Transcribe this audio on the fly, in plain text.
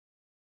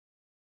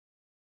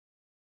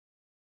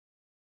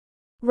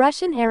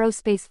Russian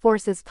Aerospace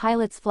Forces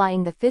pilots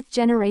flying the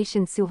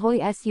fifth-generation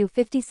Sukhoi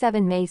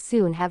Su-57 may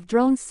soon have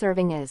drones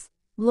serving as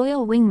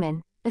loyal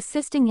wingmen,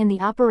 assisting in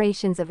the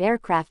operations of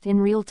aircraft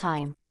in real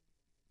time.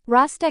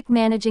 Rostec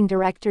Managing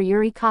Director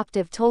Yuri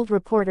Koptov told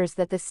reporters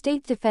that the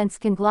state defense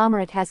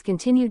conglomerate has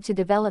continued to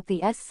develop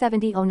the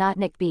S-70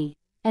 Okhotnik B,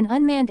 an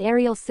unmanned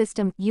aerial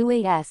system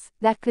 (UAS)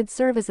 that could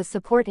serve as a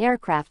support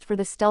aircraft for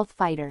the stealth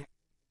fighter.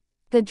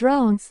 The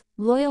drone's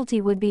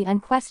loyalty would be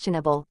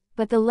unquestionable,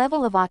 but the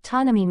level of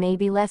autonomy may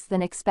be less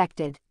than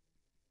expected.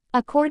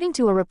 According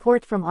to a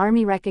report from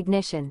Army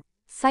Recognition,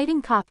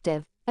 citing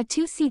Koptov, a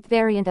two-seat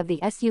variant of the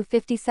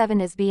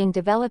Su-57 is being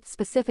developed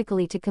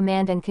specifically to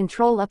command and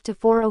control up to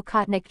 4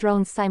 Okhotnik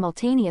drones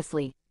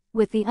simultaneously,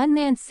 with the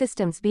unmanned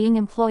systems being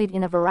employed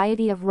in a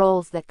variety of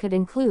roles that could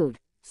include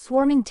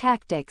swarming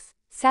tactics,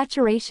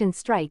 saturation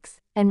strikes,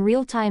 and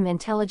real-time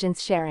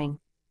intelligence sharing.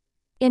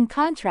 In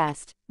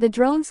contrast, the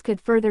drones could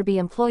further be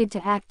employed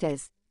to act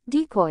as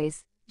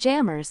decoys,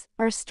 jammers,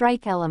 or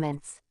strike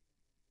elements.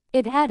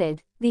 It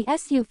added, the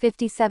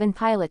Su-57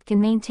 pilot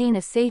can maintain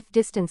a safe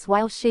distance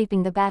while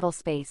shaping the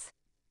battlespace.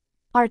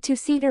 Are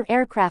two-seater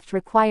aircraft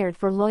required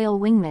for loyal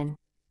wingmen?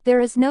 There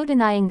is no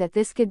denying that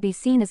this could be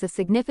seen as a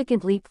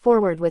significant leap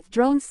forward with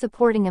drones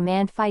supporting a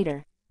manned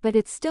fighter, but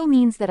it still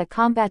means that a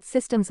combat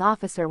systems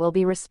officer will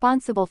be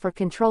responsible for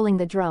controlling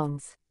the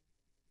drones.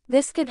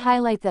 This could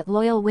highlight that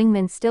loyal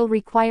wingmen still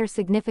require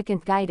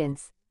significant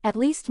guidance, at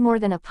least more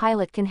than a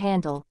pilot can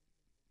handle.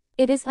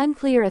 It is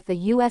unclear if the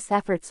U.S.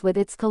 efforts with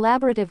its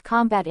Collaborative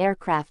Combat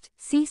Aircraft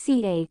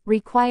 (CCA)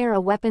 require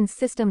a weapons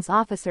systems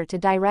officer to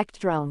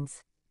direct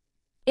drones.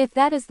 If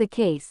that is the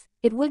case,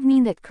 it would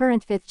mean that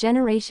current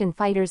fifth-generation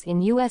fighters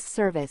in U.S.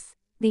 service,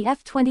 the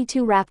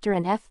F-22 Raptor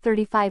and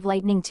F-35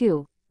 Lightning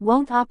II,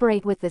 won't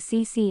operate with the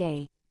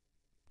CCA.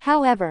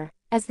 However,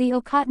 as the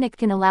Okhotnik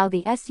can allow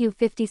the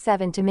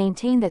Su-57 to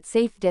maintain that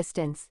safe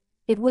distance,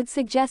 it would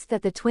suggest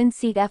that the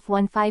twin-seat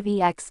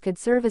F-15EX could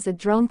serve as a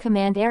drone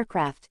command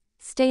aircraft,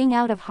 staying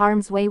out of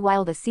harm's way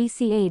while the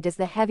CCA does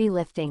the heavy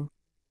lifting.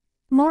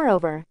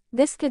 Moreover,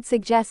 this could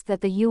suggest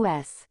that the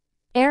U.S.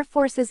 Air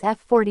Force's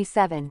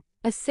F-47,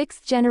 a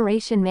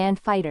sixth-generation manned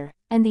fighter,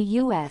 and the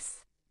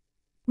U.S.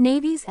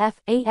 Navy's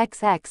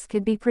F/A-XX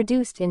could be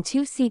produced in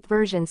two-seat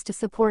versions to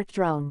support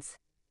drones.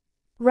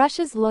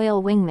 Russia's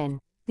loyal wingman,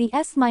 the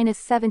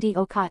S-70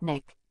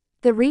 Okhotnik.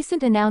 The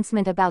recent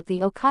announcement about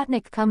the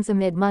Okhotnik comes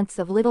amid months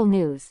of little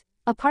news,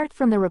 apart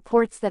from the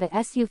reports that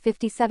a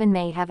Su-57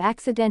 may have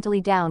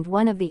accidentally downed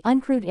one of the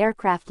uncrewed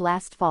aircraft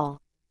last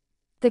fall.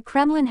 The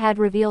Kremlin had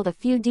revealed a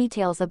few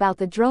details about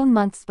the drone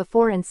months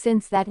before and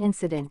since that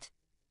incident.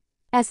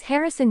 As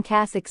Harrison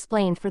Cass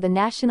explained for the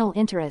National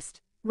Interest,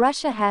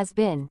 Russia has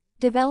been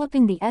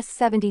developing the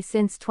S-70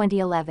 since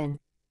 2011.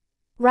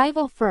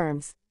 Rival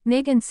firms,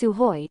 MiG and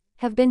Sukhoi,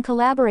 have been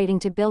collaborating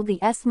to build the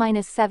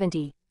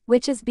S-70,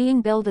 which is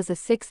being billed as a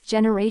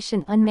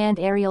sixth-generation unmanned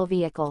aerial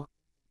vehicle.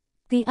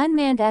 The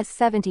unmanned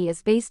S-70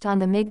 is based on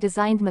the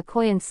MiG-designed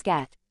Mikoyan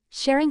Scat,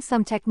 sharing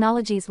some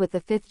technologies with the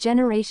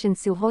fifth-generation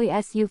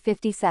Sukhoi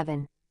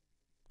Su-57.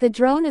 The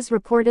drone is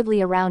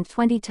reportedly around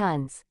 20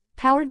 tons,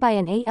 powered by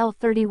an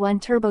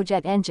AL-31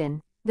 turbojet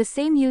engine, the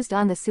same used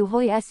on the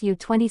Sukhoi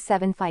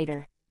Su-27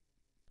 fighter.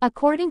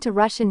 According to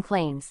Russian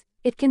claims,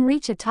 it can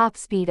reach a top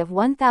speed of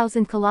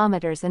 1,000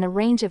 kilometers and a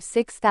range of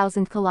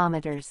 6,000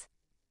 kilometers.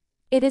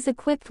 It is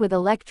equipped with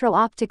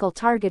electro-optical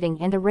targeting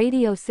and a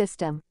radio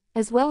system,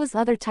 as well as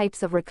other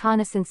types of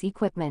reconnaissance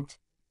equipment.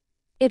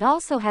 It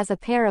also has a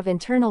pair of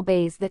internal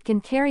bays that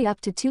can carry up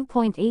to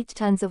 2.8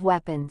 tons of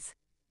weapons.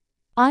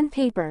 On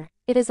paper,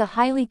 it is a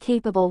highly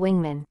capable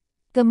wingman.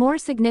 The more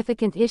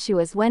significant issue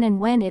is when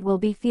it will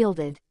be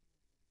fielded.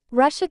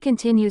 Russia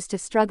continues to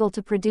struggle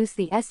to produce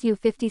the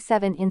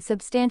Su-57 in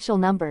substantial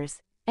numbers,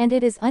 and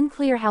it is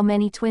unclear how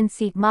many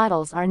twin-seat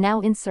models are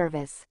now in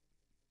service.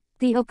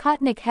 The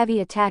Okhotnik heavy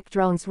attack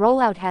drone's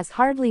rollout has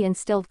hardly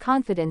instilled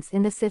confidence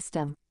in the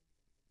system.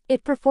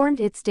 It performed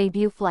its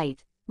debut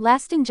flight,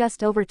 lasting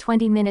just over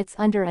 20 minutes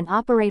under an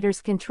operator's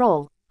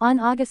control, on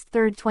August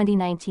 3,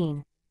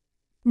 2019.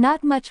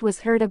 Not much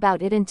was heard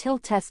about it until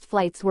test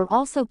flights were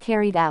also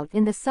carried out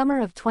in the summer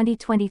of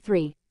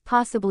 2023,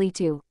 possibly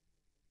to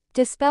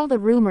dispel the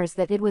rumors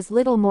that it was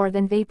little more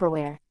than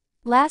vaporware.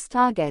 Last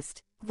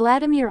August,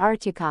 Vladimir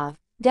Artyukov,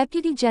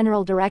 Deputy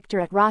General Director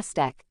at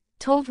Rostec,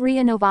 told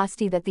RIA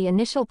Novosti that the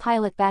initial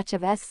pilot batch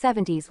of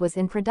S-70s was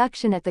in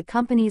production at the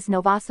company's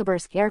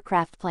Novosibirsk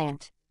aircraft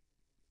plant.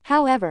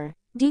 However,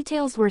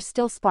 details were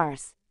still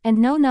sparse, and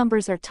no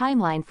numbers or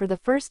timeline for the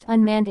first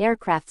unmanned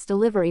aircraft's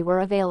delivery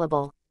were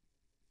available.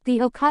 The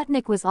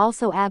Okhotnik was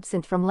also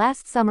absent from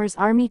last summer's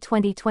Army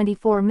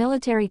 2024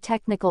 Military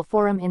Technical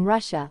Forum in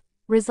Russia,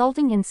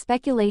 resulting in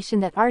speculation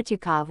that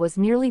Artyukov was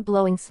merely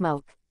blowing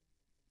smoke.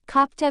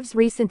 Koptov's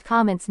recent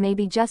comments may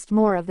be just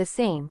more of the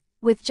same,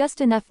 with just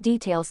enough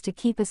details to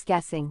keep us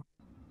guessing.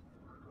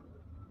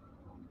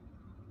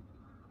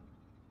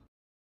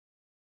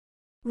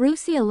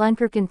 Rusia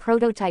Lunkerkin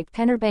prototype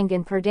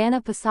Penerbangan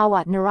Perdana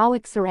Pesawat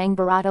Narawak Sarang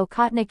Barat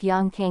Okhotnik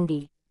Yang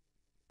Kangi.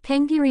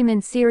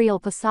 Pengiriman serial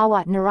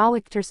pesawat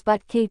nerawak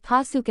tersebut ke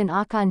pasukan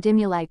akan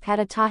dimulai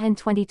pada tahun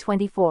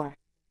 2024.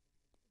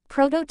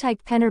 Prototype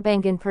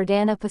penerbangan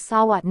perdana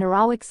pesawat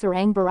nerawak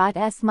sarang berat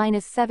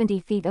S-70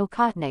 feet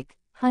Okhotnik,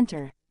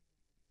 Hunter.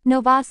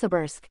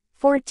 Novosibirsk,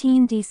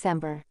 14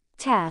 December.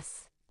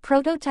 TASS.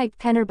 Prototype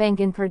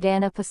penerbangan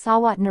perdana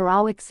pesawat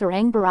nerawak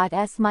sarang berat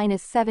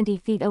S-70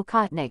 feet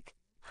Okhotnik,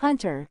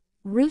 Hunter.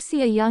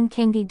 Rusia yang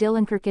kanggi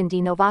diluncurkan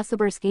di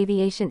Novosibirsk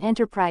Aviation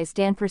Enterprise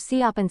dan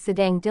persiapan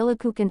sedang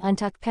dilakukan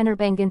untuk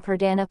penerbangan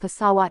perdana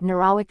pesawat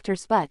nerawak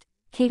tersebut,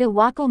 kata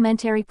Wakil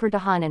Menteri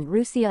Pertahanan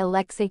Rusia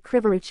Alexei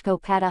Krivoruchko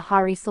pada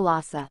hari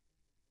Selasa.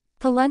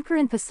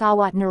 Peluncuran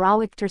pesawat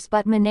nerawak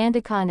tersebut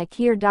menandakan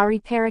akhir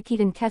dari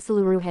perakitan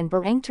keseluruhan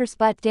barang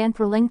tersebut dan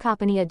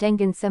perlengkapannya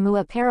dengan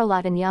semua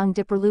peralatan yang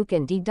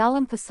diperlukan di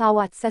dalam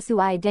pesawat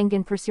sesuai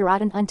dengan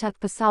persyaratan untuk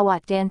pesawat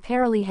dan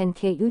peralihan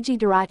ke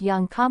uji darat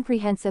yang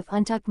komprehensif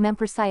untuk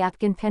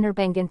mempersiapkan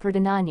penerbangan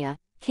perdananya,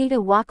 kata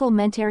Wakil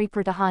Menteri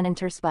Pertahanan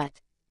tersebut.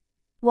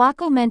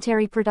 Wakil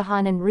Menteri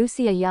Pertahanan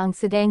Rusia yang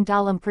sedang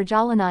dalam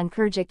perjalanan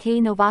kerja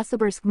ke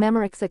Novosibirsk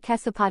memeriksa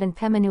kecepatan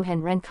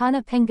pemenuhan rencana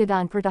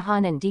pengadaan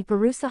pertahanan di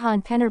perusahaan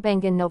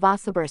penerbangan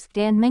Novosibirsk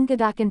dan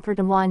mengadakan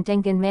pertemuan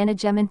dengan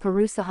manajemen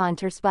perusahaan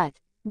tersebut,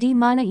 di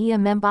mana ia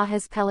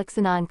membahas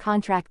pelaksanaan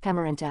kontrak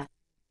pemerintah.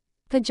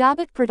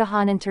 Pejabat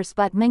pertahanan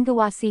tersebut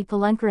mengawasi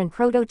peluncuran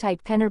prototype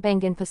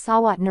penerbangan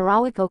pesawat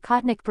nerawak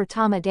Okhotnik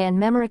pertama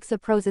dan memeriksa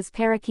proses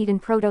perakitan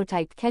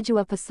prototype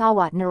kedua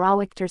pesawat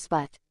nerawak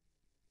tersebut.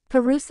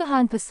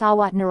 Perusahaan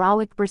pesawat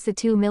nerawak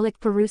bersatu milik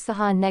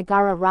perusahaan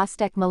negara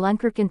Rostek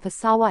meluncurkan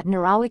pesawat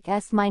nerawak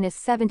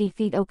S-70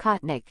 feet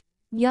Okhotnik,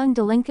 yang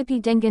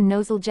dilengkapi dengan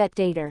nozzle jet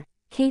datar,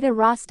 kata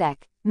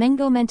Rostek,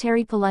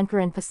 mengomentari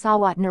peluncuran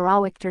pesawat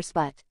nerawak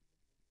tersebut.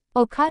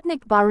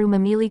 Okhotnik baru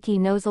memiliki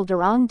nozzle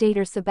dorong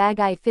datar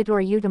sebagai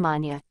fitur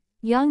utamanya,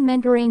 yang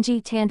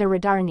mengurangi tanda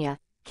radarnya,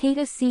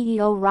 kata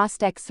CEO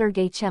Rostek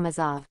Sergei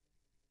Chemezov.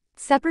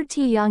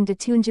 Seperti yang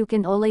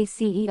ditunjukkan oleh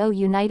CEO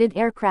United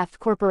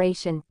Aircraft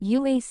Corporation,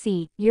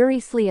 UAC,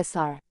 Yuri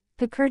Sliasar,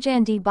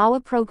 pekerjaan di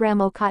bawah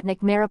program Okhotnik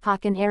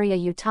merupakan area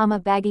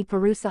utama bagi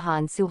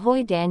perusahaan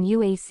Sukhoi dan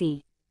UAC.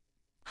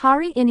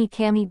 Hari ini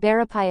kami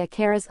berupaya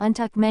keras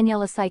untuk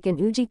menyelesaikan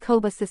uji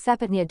coba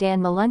secepatnya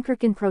dan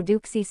meluncurkan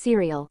produksi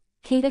serial,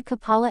 kata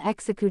kepala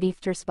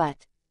eksekutif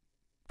tersebut.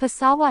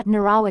 Pesawat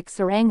nerawak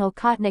sarang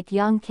Okhotnik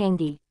yang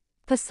canggih.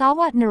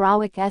 Pesawat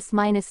nerawak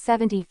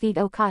S-70 feet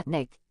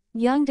Okhotnik,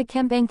 yang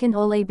dikembangkan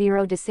oleh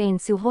Biro Desain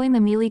Sukhoi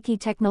memiliki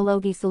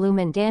teknologi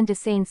siluman dan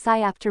desain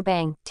sayap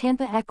terbang,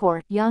 tanpa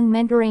ekor, yang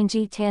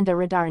mengurangi tanda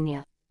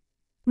radarnya.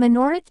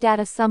 Menurut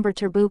data sumber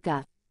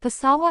terbuka,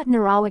 pesawat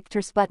nerawak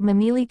tersebut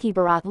memiliki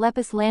berat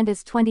lepas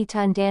landas 20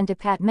 ton dan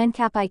dapat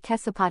mencapai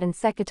kecepatan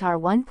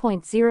sekitar 1.000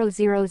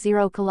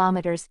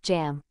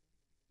 km/jam.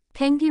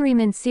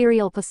 Pengiriman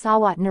serial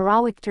pesawat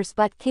nerawak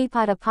tersebut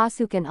kepada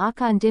pasukan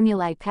akan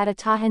dimulai pada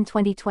tahun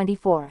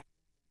 2024.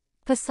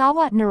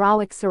 Pesawat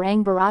nerawak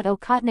sarang berat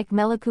Okhotnik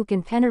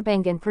melakukan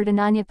penerbangan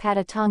perdananya pada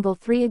tanggal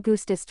 3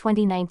 Agustus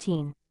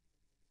 2019.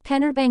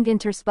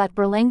 Penerbangan tersebut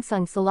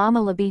berlangsung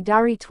selama lebih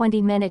dari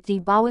 20 menit di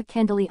bawah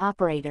kendali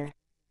operator.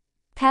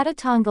 Pada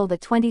tanggal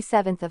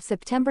 27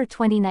 September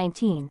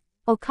 2019,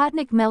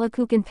 Okhotnik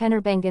melakukan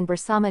penerbangan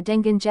bersama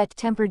dengan jet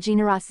tempur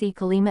generasi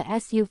kelima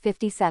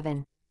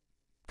Su-57.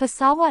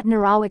 Pesawat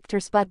nerawak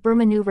tersebut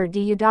bermanuver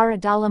di udara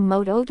dalam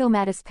mode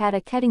otomatis pada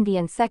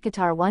ketinggian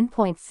sekitar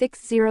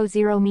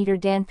 1.600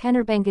 meter dan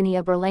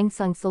penerbangannya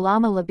berlangsung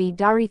selama lebih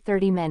dari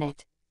 30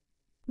 menit.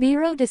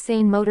 Biro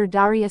Desain Motor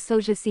dari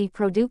Asosiasi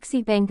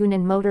Produksi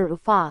Bangunan Motor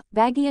UFA,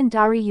 bagian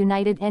dari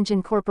United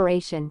Engine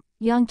Corporation,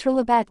 yang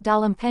terlibat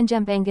dalam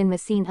pengembangan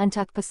mesin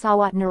untuk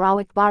pesawat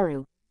nerawak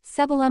baru,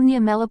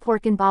 sebelumnya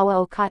melaporkan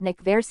bahwa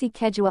Okhotnik versi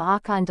kedua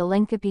akan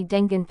dilengkapi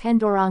dengan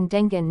pendorong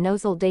dengan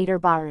nozzle datar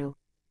baru.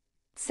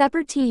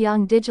 Seperti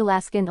yang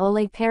dijelaskan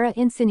oleh para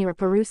insinyur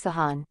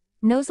perusahaan,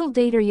 nozzle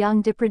datar yang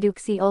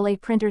diproduksi oleh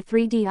printer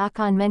 3D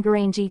akan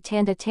mengurangi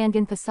tanda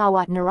tangan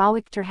pesawat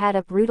nerawak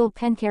terhadap rudal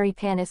pencari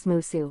panas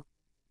musuh.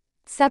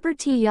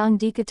 Seperti yang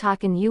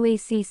dikatakan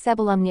UAC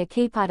sebelumnya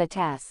kepada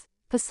TASS,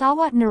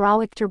 pesawat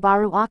nerawak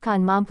terbaru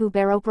akan mampu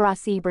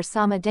beroperasi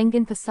bersama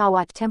dengan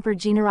pesawat tempur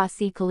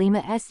generasi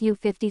kelima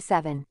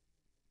Su-57.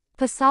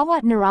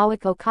 Pesawat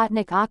nerawak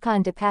Okhotnik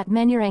akan dapat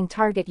menyerang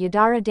target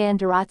udara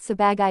dan darat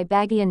sebagai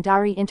bagian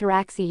dari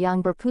interaksi yang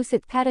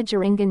berpusat pada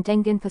jaringan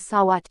dengan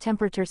pesawat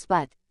tempur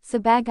tersebut,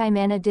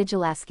 sebagaimana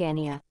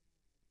dijelaskannya.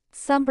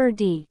 Sumber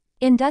di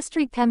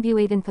industri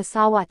pembuatan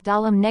pesawat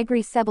dalam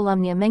negeri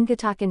sebelumnya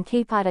mengatakan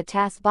kepada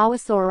TASS bahwa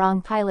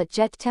seorang pilot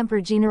jet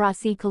tempur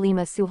generasi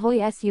kelima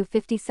Sukhoi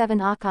Su-57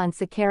 akan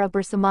secara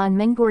bersamaan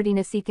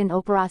mengkoordinasikan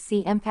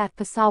operasi 4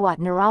 pesawat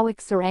nerawak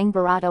sarang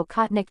berat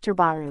Okhotnik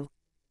terbaru.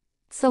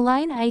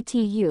 Selain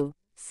itu,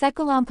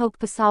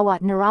 sekelompok pesawat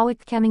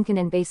nerawak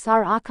kemungkinan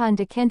besar akan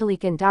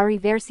dikendalikan dari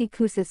versi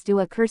khusus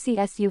 2 kursi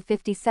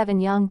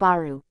Su-57 yang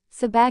baru,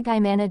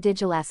 sebagaimana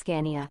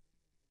dijelaskannya.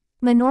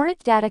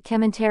 Menurut data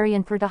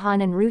Kementerian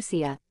Pertahanan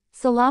Rusia,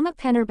 selama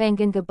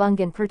penerbangan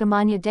gabungan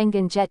pertamanya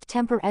dengan jet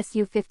tempur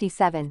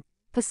Su-57,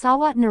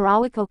 Pesawat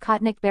Narawak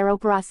Okhotnik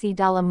beroperasi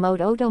dalam mode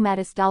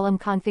otomatis dalam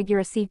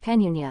konfigurasi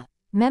penuhnya,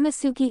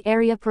 memasuki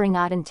area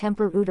peringatan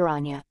tempur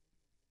udaranya.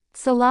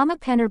 Selama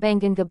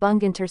penerbangan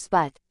gabungan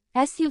tersebut,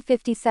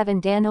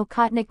 Su-57 dan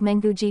Okhotnik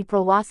menguji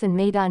perluasan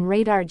medan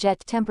radar jet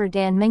tempur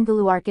dan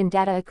mengeluarkan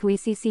data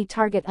akuisisi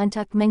target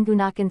untuk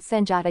menggunakan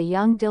senjata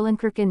yang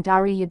diluncurkan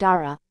dari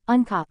udara,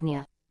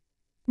 ungkapnya.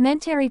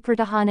 Menteri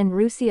Pertahanan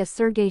Rusia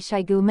Sergei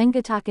Shoigu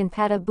mengatakan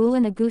pada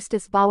bulan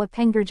Agustus bahwa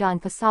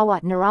pengerjaan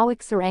pesawat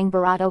Narawak serang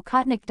berat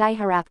Okhotnik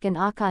diharapkan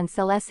akan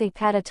selesai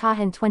pada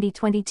tahun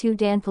 2022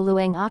 dan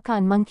peluang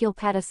akan muncul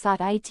pada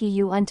saat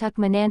itu untuk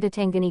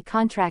menandatangani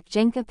kontrak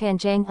jangka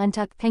panjang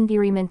untuk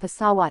pengiriman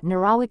pesawat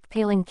Narawak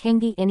paling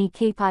tinggi ini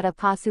kepada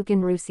pasukan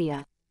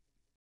Rusia.